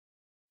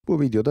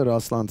Bu videoda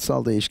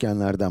rastlantısal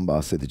değişkenlerden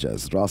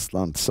bahsedeceğiz.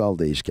 Rastlantısal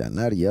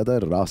değişkenler ya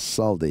da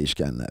rassal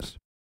değişkenler.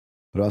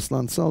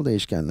 Rastlantısal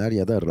değişkenler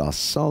ya da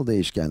rassal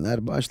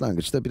değişkenler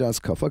başlangıçta biraz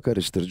kafa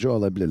karıştırıcı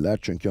olabilirler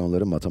çünkü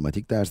onları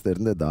matematik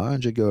derslerinde daha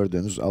önce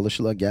gördüğünüz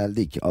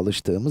alışılageldik,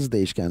 alıştığımız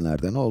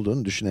değişkenlerden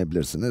olduğunu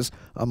düşünebilirsiniz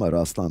ama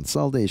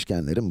rastlantısal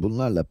değişkenlerin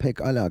bunlarla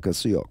pek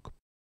alakası yok.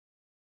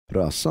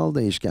 Rassal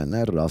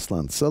değişkenler,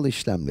 rastlantısal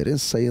işlemlerin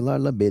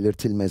sayılarla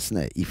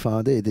belirtilmesine,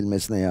 ifade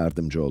edilmesine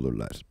yardımcı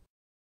olurlar.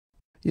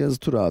 Yazı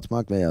tura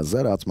atmak veya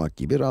zar atmak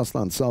gibi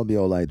rastlantısal bir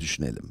olay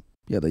düşünelim.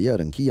 Ya da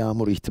yarınki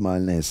yağmur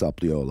ihtimalini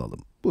hesaplıyor olalım.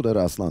 Bu da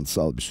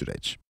rastlantısal bir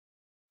süreç.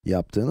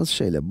 Yaptığınız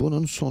şeyle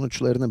bunun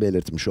sonuçlarını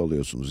belirtmiş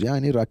oluyorsunuz.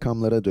 Yani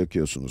rakamlara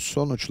döküyorsunuz.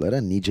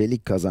 Sonuçlara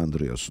nicelik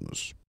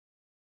kazandırıyorsunuz.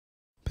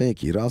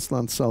 Peki,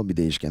 rastlantısal bir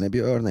değişkene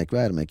bir örnek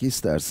vermek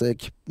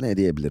istersek ne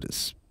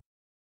diyebiliriz?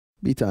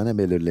 Bir tane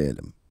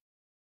belirleyelim.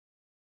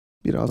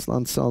 Bir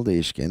rastlantısal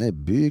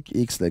değişkeni büyük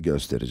x ile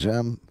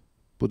göstereceğim.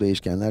 Bu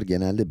değişkenler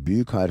genelde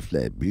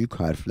büyük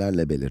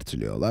harflerle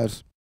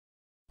belirtiliyorlar.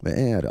 Ve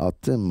eğer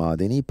attığım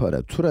madeni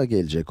para tura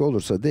gelecek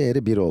olursa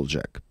değeri 1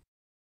 olacak.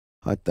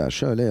 Hatta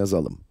şöyle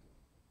yazalım.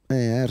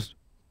 Eğer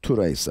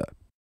tura ise,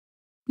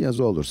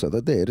 yazı olursa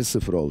da değeri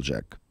 0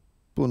 olacak.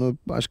 Bunu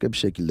başka bir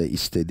şekilde,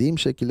 istediğim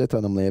şekilde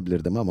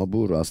tanımlayabilirdim ama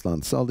bu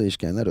rastlantısal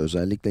değişkenler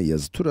özellikle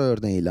yazı tura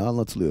örneğiyle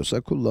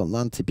anlatılıyorsa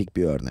kullanılan tipik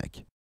bir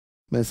örnek.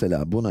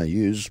 Mesela buna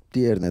 100,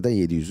 diğerine de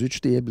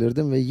 703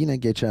 diyebilirdim ve yine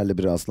geçerli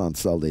bir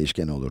rastlantısal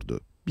değişken olurdu.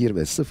 1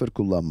 ve 0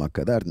 kullanmak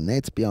kadar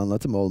net bir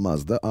anlatım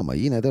olmazdı ama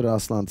yine de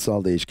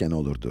rastlantısal değişken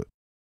olurdu.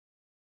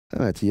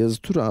 Evet,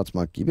 yazı tura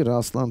atmak gibi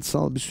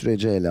rastlantısal bir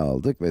süreci ele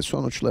aldık ve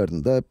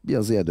sonuçlarını da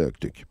yazıya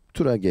döktük.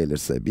 Tura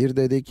gelirse 1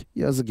 dedik,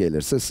 yazı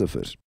gelirse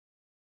 0.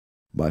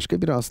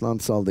 Başka bir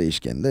rastlantısal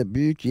değişkeni de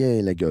büyük y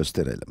ile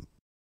gösterelim.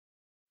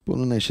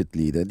 Bunun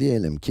eşitliği de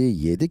diyelim ki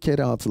 7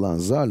 kere atılan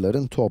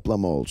zarların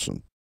toplamı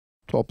olsun.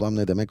 Toplam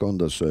ne demek onu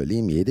da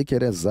söyleyeyim. 7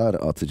 kere zar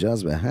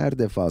atacağız ve her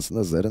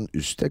defasında zarın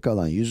üstte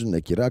kalan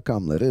yüzündeki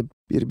rakamları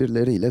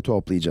birbirleriyle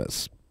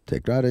toplayacağız.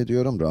 Tekrar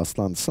ediyorum,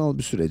 rastlantısal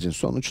bir sürecin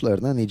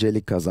sonuçlarına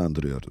nicelik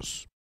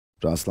kazandırıyoruz.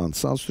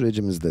 Rastlantısal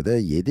sürecimizde de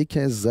 7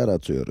 kez zar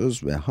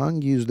atıyoruz ve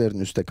hangi yüzlerin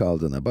üstte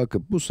kaldığına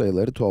bakıp bu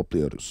sayıları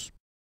topluyoruz.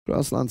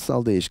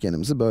 Rastlantısal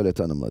değişkenimizi böyle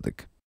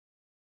tanımladık.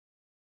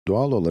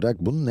 Doğal olarak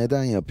bunu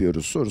neden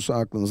yapıyoruz sorusu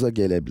aklınıza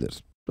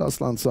gelebilir.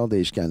 Rastlantısal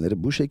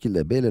değişkenleri bu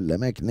şekilde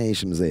belirlemek ne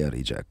işimize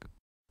yarayacak?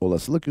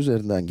 Olasılık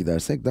üzerinden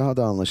gidersek daha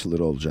da anlaşılır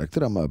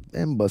olacaktır ama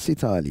en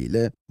basit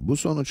haliyle bu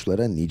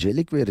sonuçlara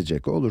nicelik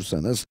verecek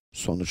olursanız,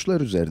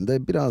 sonuçlar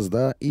üzerinde biraz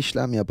daha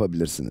işlem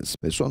yapabilirsiniz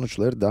ve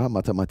sonuçları daha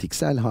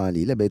matematiksel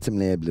haliyle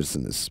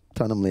betimleyebilirsiniz,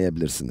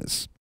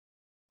 tanımlayabilirsiniz.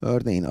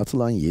 Örneğin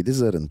atılan 7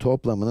 zarın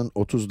toplamının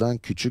 30'dan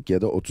küçük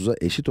ya da 30'a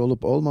eşit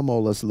olup olmama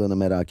olasılığını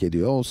merak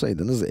ediyor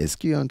olsaydınız,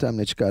 eski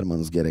yöntemle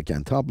çıkarmanız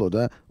gereken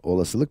tabloda,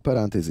 olasılık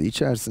parantezi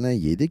içerisine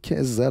 7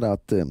 kez zar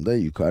attığımda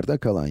yukarıda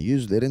kalan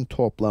yüzlerin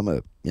toplamı,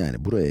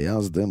 yani buraya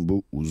yazdığım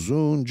bu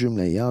uzun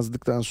cümleyi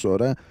yazdıktan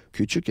sonra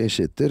küçük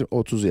eşittir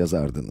 30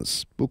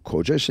 yazardınız. Bu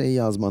koca şeyi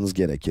yazmanız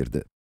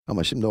gerekirdi.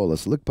 Ama şimdi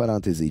olasılık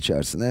parantezi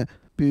içerisine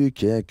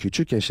büyük Y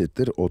küçük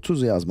eşittir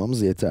 30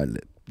 yazmamız yeterli.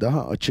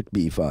 Daha açık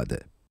bir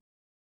ifade.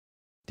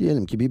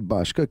 Diyelim ki bir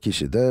başka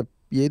kişi de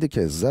 7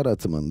 kez zar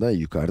atımında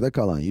yukarıda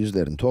kalan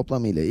yüzlerin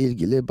toplamı ile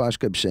ilgili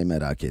başka bir şey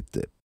merak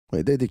etti.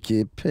 Ve dedi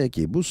ki,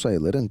 peki bu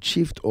sayıların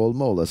çift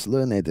olma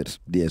olasılığı nedir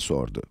diye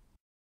sordu.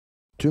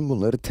 Tüm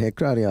bunları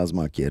tekrar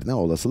yazmak yerine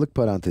olasılık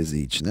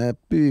parantezi içine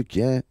büyük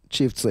Y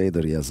çift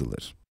sayıdır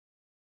yazılır.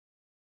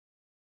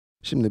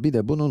 Şimdi bir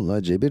de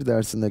bununla cebir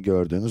dersinde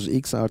gördüğünüz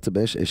x artı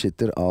 5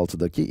 eşittir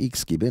 6'daki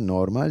x gibi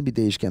normal bir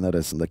değişken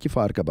arasındaki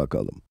farka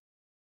bakalım.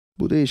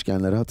 Bu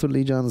değişkenler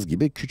hatırlayacağınız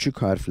gibi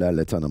küçük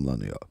harflerle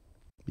tanımlanıyor.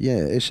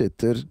 Y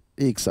eşittir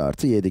x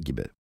artı 7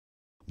 gibi.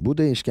 Bu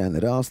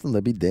değişkenlere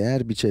aslında bir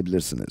değer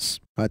biçebilirsiniz.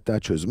 Hatta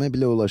çözüme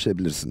bile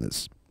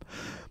ulaşabilirsiniz.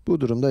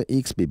 Bu durumda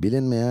x bir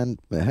bilinmeyen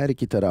ve her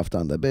iki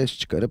taraftan da 5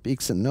 çıkarıp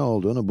x'in ne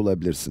olduğunu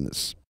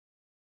bulabilirsiniz.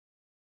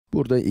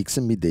 Burada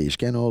x'in bir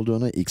değişken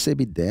olduğunu, x'e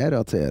bir değer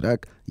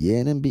atayarak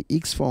y'nin bir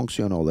x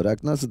fonksiyonu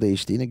olarak nasıl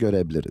değiştiğini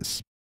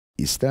görebiliriz.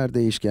 İster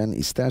değişken,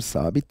 ister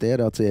sabit değer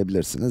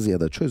atayabilirsiniz ya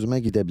da çözüme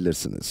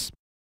gidebilirsiniz.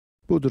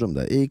 Bu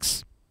durumda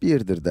x,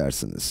 1'dir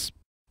dersiniz.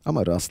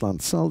 Ama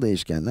rastlantısal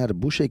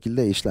değişkenler bu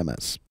şekilde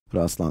işlemez.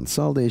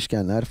 Rastlantısal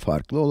değişkenler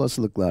farklı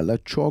olasılıklarla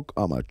çok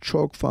ama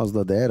çok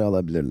fazla değer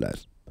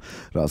alabilirler.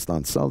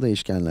 Rastlantısal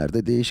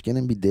değişkenlerde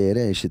değişkenin bir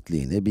değere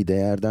eşitliğini, bir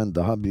değerden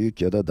daha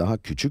büyük ya da daha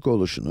küçük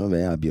oluşunu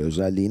veya bir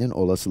özelliğinin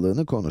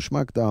olasılığını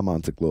konuşmak daha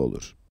mantıklı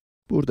olur.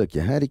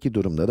 Buradaki her iki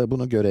durumda da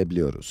bunu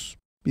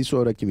görebiliyoruz. Bir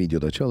sonraki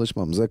videoda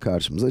çalışmamıza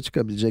karşımıza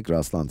çıkabilecek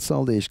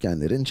rastlantısal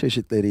değişkenlerin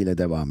çeşitleriyle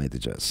devam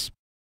edeceğiz.